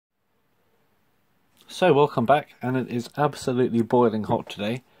So welcome back, and it is absolutely boiling hot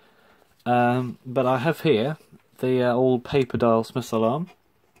today. But I have here the old paper dial Smith's alarm,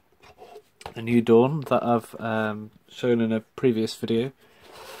 a new Dawn that I've shown in a previous video.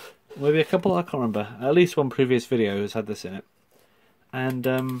 Maybe a couple, I can't remember. At least one previous video has had this in it.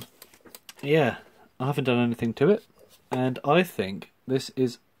 And yeah, I haven't done anything to it, and I think this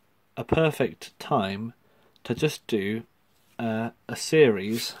is a perfect time to just do a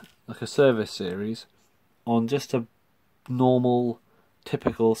series, like a service series, on just a normal,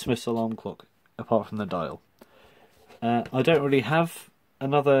 typical Smith's alarm clock, apart from the dial. I don't really have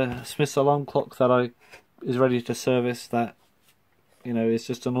another Smith's alarm clock that is ready to service that, you know, is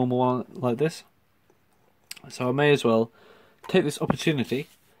just a normal one like this. So I may as well take this opportunity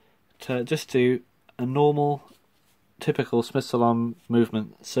to just do a normal, typical Smith's alarm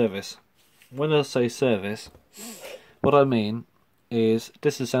movement service. When I say service, what I mean is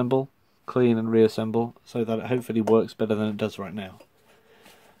disassemble, clean and reassemble, so that it hopefully works better than it does right now.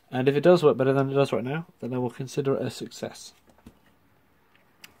 And if it does work better than it does right now, then I will consider it a success.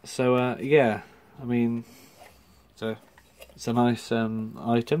 So yeah, I mean, it's a nice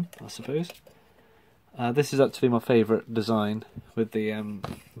item, I suppose. This is actually my favourite design, with the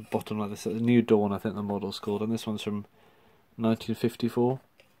bottom like this. The New Dawn, I think the model's called, and this one's from 1954.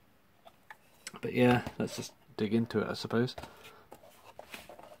 But yeah, let's just dig into it, I suppose.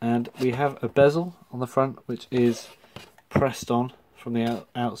 And we have a bezel on the front, which is pressed on from the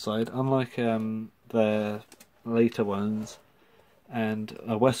outside, unlike the later ones and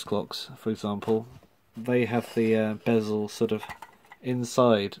West clocks, for example. They have the bezel sort of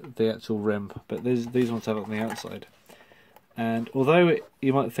inside the actual rim, but these ones have it on the outside. And although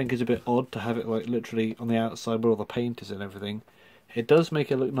you might think it's a bit odd to have it like literally on the outside where all the paint is and everything, it does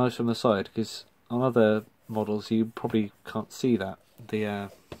make it look nice from the side, because on other models you probably can't see that, the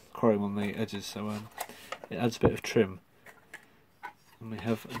chrome on the edges, so it adds a bit of trim. And we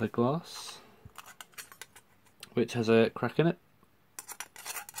have the glass, which has a crack in it,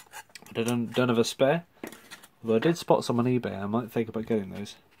 but I don't have a spare. Although I did spot some on eBay, I might think about getting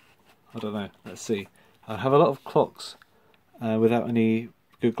those. I don't know, let's see. I have a lot of clocks without any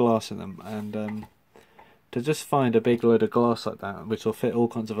good glass in them, and to just find a big load of glass like that, which will fit all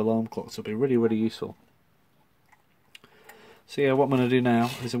kinds of alarm clocks, will be really, really useful. So yeah, what I'm going to do now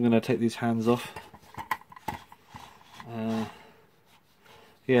is I'm going to take these hands off.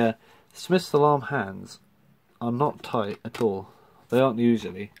 Yeah, Smith's alarm hands are not tight at all. They aren't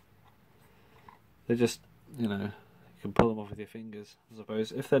usually. They're just, you know, you can pull them off with your fingers, I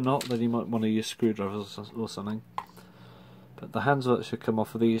suppose. If they're not, then you might want to use screwdrivers or something. But the hands that should come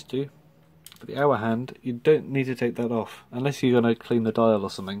off of these two. For the hour hand, you don't need to take that off, unless you're going to clean the dial or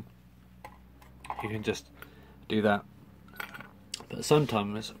something. You can just do that. But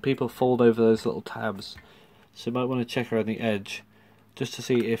sometimes people fold over those little tabs, so you might want to check around the edge just to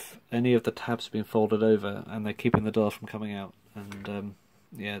see if any of the tabs have been folded over and they're keeping the dial from coming out. And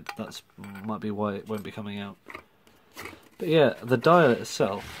yeah, that's might be why it won't be coming out. But yeah, the dial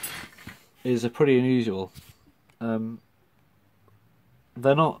itself is pretty unusual. They're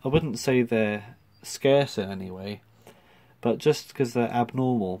not, I wouldn't say they're scarce in any way, but just because they're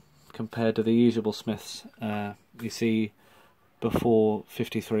abnormal compared to the usual Smiths you see before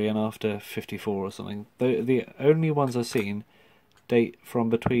 53 and after 54 or something. The only ones I've seen date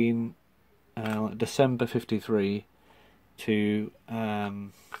from between December 53 to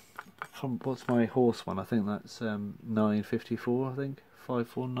what's my horse one? I think that's 954. I think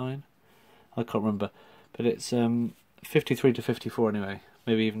 549. I can't remember, but it's 53 to 54 anyway.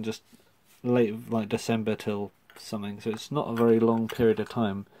 Maybe even just late, like December till something. So it's not a very long period of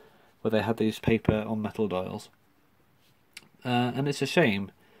time where they had these paper on metal dials. And it's a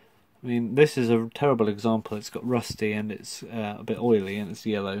shame. I mean, this is a terrible example. It's got rusty and it's a bit oily and it's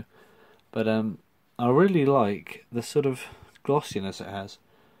yellow. But I really like the sort of glossiness it has,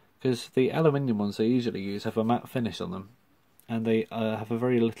 because the aluminium ones they usually use have a matte finish on them, and they have a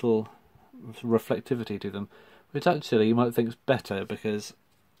very little reflectivity to them, which actually you might think is better, because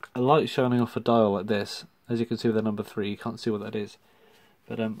a light shining off a dial like this, as you can see with the number 3, you can't see what that is.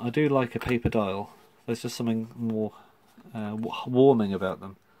 But I do like a paper dial. There's just something more warming about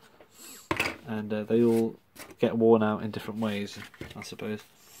them, and they all get worn out in different ways, I suppose.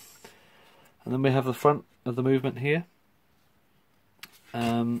 And then we have the front of the movement here.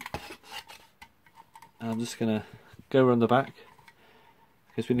 I'm just going to go around the back,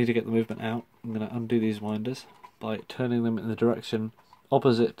 because we need to get the movement out. I'm going to undo these winders by turning them in the direction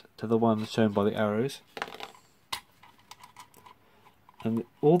opposite to the ones shown by the arrows. And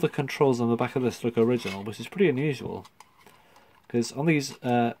all the controls on the back of this look original, which is pretty unusual, because on these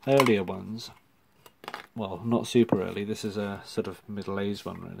earlier ones well, not super early, this is a sort of middle-aged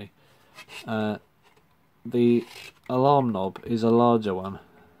one really. The alarm knob is a larger one.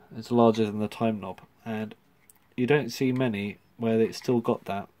 It's larger than the time knob, and you don't see many where it's still got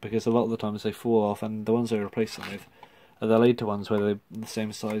that, because a lot of the times they fall off, and the ones they replace them with are the later ones where they're the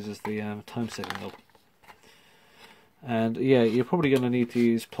same size as the time-saving knob. And yeah, you're probably going to need to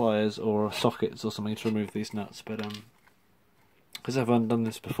use pliers or sockets or something to remove these nuts, but because I've done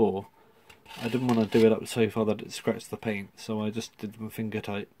this before, I didn't want to do it up so far that it scratched the paint, so I just did them finger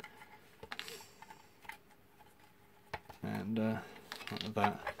tight. And like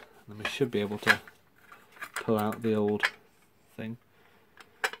that, and we should be able to pull out the old thing.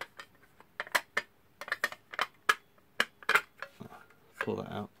 Pull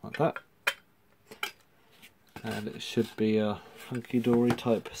that out like that, and it should be a hunky-dory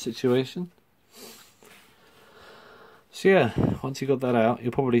type situation. So yeah, once you got that out,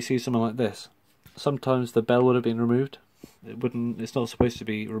 you'll probably see something like this. Sometimes the bell would have been removed. It's not supposed to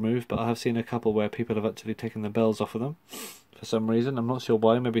be removed, but I have seen a couple where people have actually taken the bells off of them for some reason. I'm not sure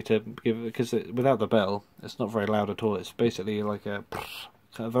why. Maybe to give, because without the bell, it's not very loud at all. It's basically like a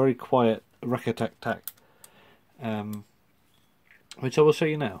very quiet rack-a-tack-tack, which I will show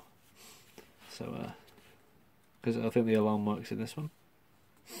you now. So, because I think the alarm works in this one.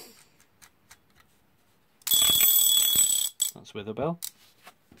 That's with a bell.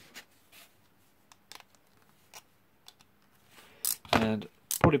 And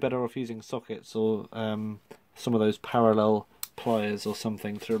probably better off using sockets or some of those parallel pliers or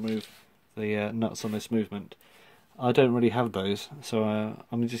something to remove the nuts on this movement. I don't really have those, so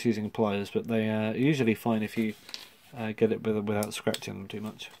I'm just using pliers, but they are usually fine if you get it without scratching them too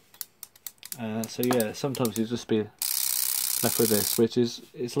much. So yeah, sometimes you'll just be left with this, which is,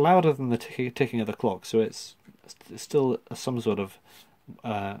 it's louder than the ticking of the clock, so it's still some sort of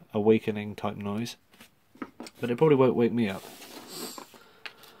awakening type noise, but it probably won't wake me up.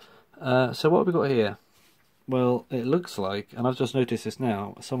 So what have we got here? Well, it looks like, and I've just noticed this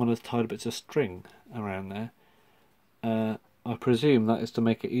now, someone has tied bits of string around there. I presume that is to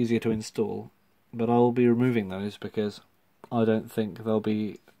make it easier to install, but I'll be removing those because I don't think they'll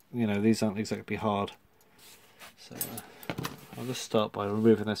be, you know, these aren't exactly hard. So I'll just start by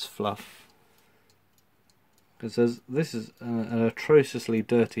removing this fluff, because this is an atrociously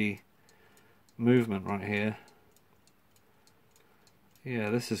dirty movement right here.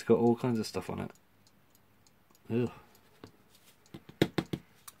 Yeah, this has got all kinds of stuff on it. Ugh.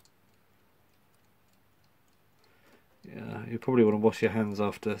 Yeah, you probably want to wash your hands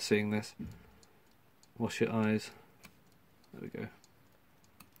after seeing this. Wash your eyes. There we go.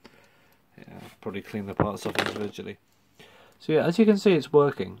 Yeah, probably clean the parts off individually. So yeah, as you can see, it's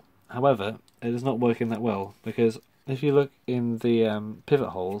working. However, it is not working that well, because if you look in the pivot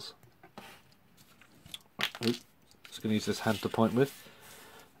holes, oops, just going to use this hand to point with,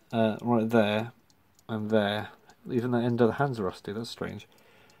 right there and there, even the end of the hands are rusty. That's strange.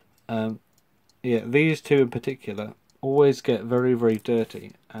 Yeah, these two in particular always get very, very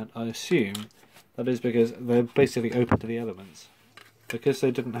dirty, and I assume that is because they're basically open to the elements. Because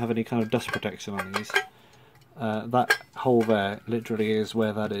they didn't have any kind of dust protection on these, that hole there literally is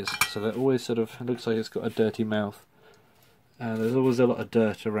where that is. So they're always sort of, it looks like it's got a dirty mouth. There's always a lot of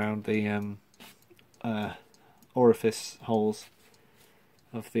dirt around the orifice holes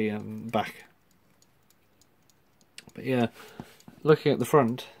of the back. But yeah, looking at the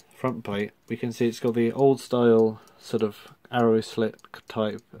front plate, we can see it's got the old style sort of arrow slit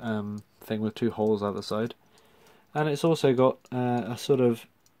type thing with two holes either side, and it's also got a sort of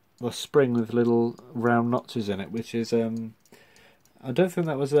a spring with little round notches in it, which is I don't think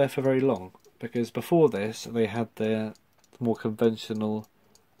that was there for very long, because before this they had their more conventional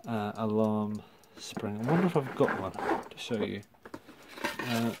alarm spring. I wonder if I've got one to show you.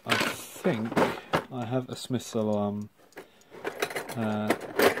 I think I have a Smith's alarm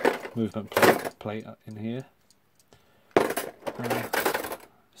movement plate in here.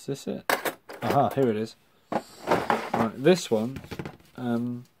 Is this it? Aha, here it is. Right, this one,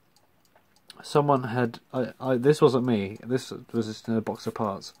 someone had, this wasn't me, this was just in a box of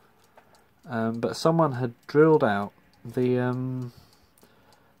parts, but someone had drilled out the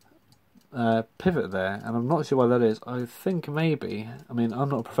pivot there, and I'm not sure why that is. I think maybe, I mean, I'm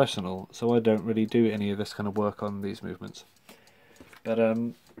not a professional, so I don't really do any of this kind of work on these movements, but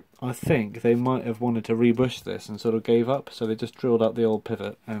I think they might have wanted to rebush this and sort of gave up, so they just drilled out the old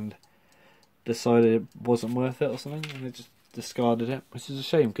pivot and decided it wasn't worth it or something, and they just discarded it, which is a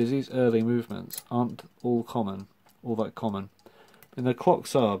shame, because these early movements aren't all that common. I mean, the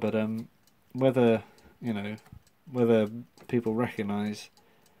clocks are, but whether, you know, whether people recognise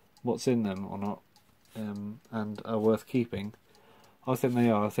what's in them or not, and are worth keeping. I think they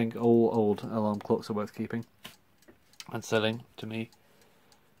are. I think all old alarm clocks are worth keeping and selling to me.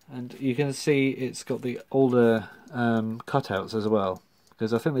 And you can see it's got the older cutouts as well,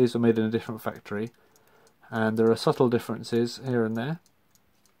 because I think these were made in a different factory, and there are subtle differences here and there,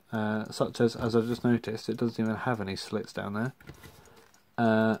 such as I've just noticed, it doesn't even have any slits down there.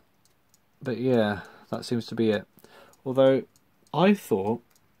 But yeah, that seems to be it. Although I thought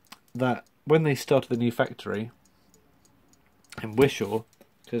that when they started the new factory in Wishaw,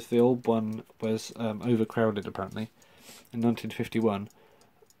 because the old one was overcrowded apparently in 1951,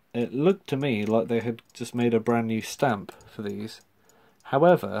 it looked to me like they had just made a brand new stamp for these.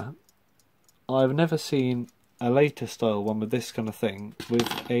 However, I've never seen a later style one with this kind of thing,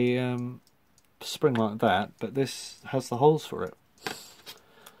 with a spring like that, but this has the holes for it.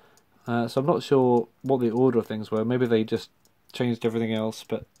 So I'm not sure what the order of things were. Maybe they just changed everything else,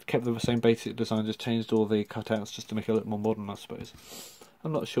 but kept the same basic design, just changed all the cutouts just to make it look more modern, I suppose.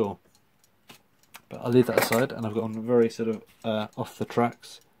 I'm not sure. But I'll leave that aside, and I've gone very sort of off the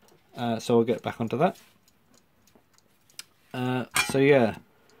tracks. So I'll get back onto that. So yeah,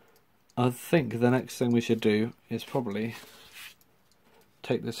 I think the next thing we should do is probably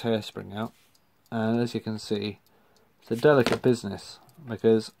take this hairspring out. And as you can see, it's a delicate business,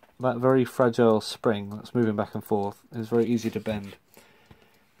 because that very fragile spring that's moving back and forth is very easy to bend.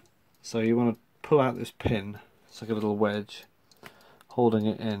 So you want to pull out this pin, it's like a little wedge, holding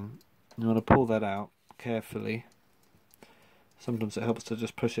it in. You want to pull that out carefully. Sometimes it helps to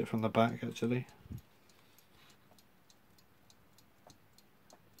just push it from the back, actually.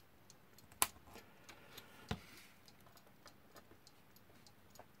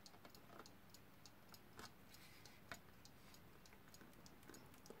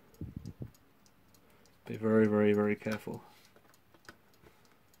 Be very, very, very careful.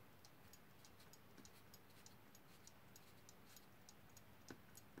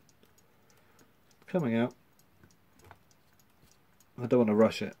 Coming out. I don't want to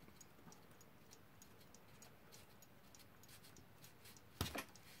rush it.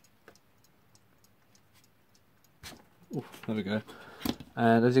 Ooh, there we go.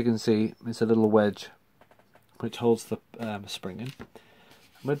 And as you can see, it's a little wedge which holds the spring in.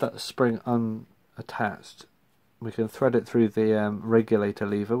 And with that spring unattached, we can thread it through the regulator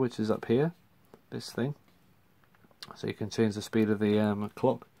lever, which is up here, this thing. So you can change the speed of the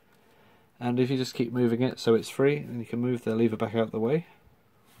clock. And if you just keep moving it so it's free, and you can move the lever back out the way,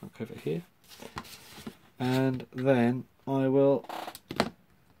 like over here. And then I will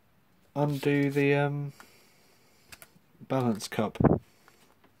undo the balance cup,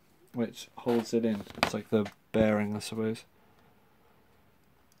 which holds it in. It's like the bearing, I suppose.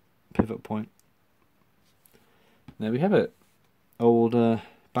 Pivot point. There we have it. Old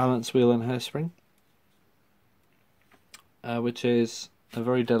balance wheel and hairspring, which is a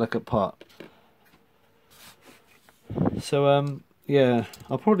very delicate part. So yeah,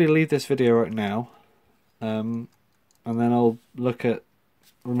 I'll probably leave this video right now, and then I'll look at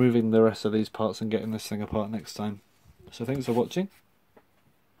removing the rest of these parts and getting this thing apart next time. So thanks for watching,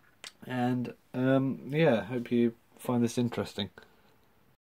 and yeah, hope you find this interesting.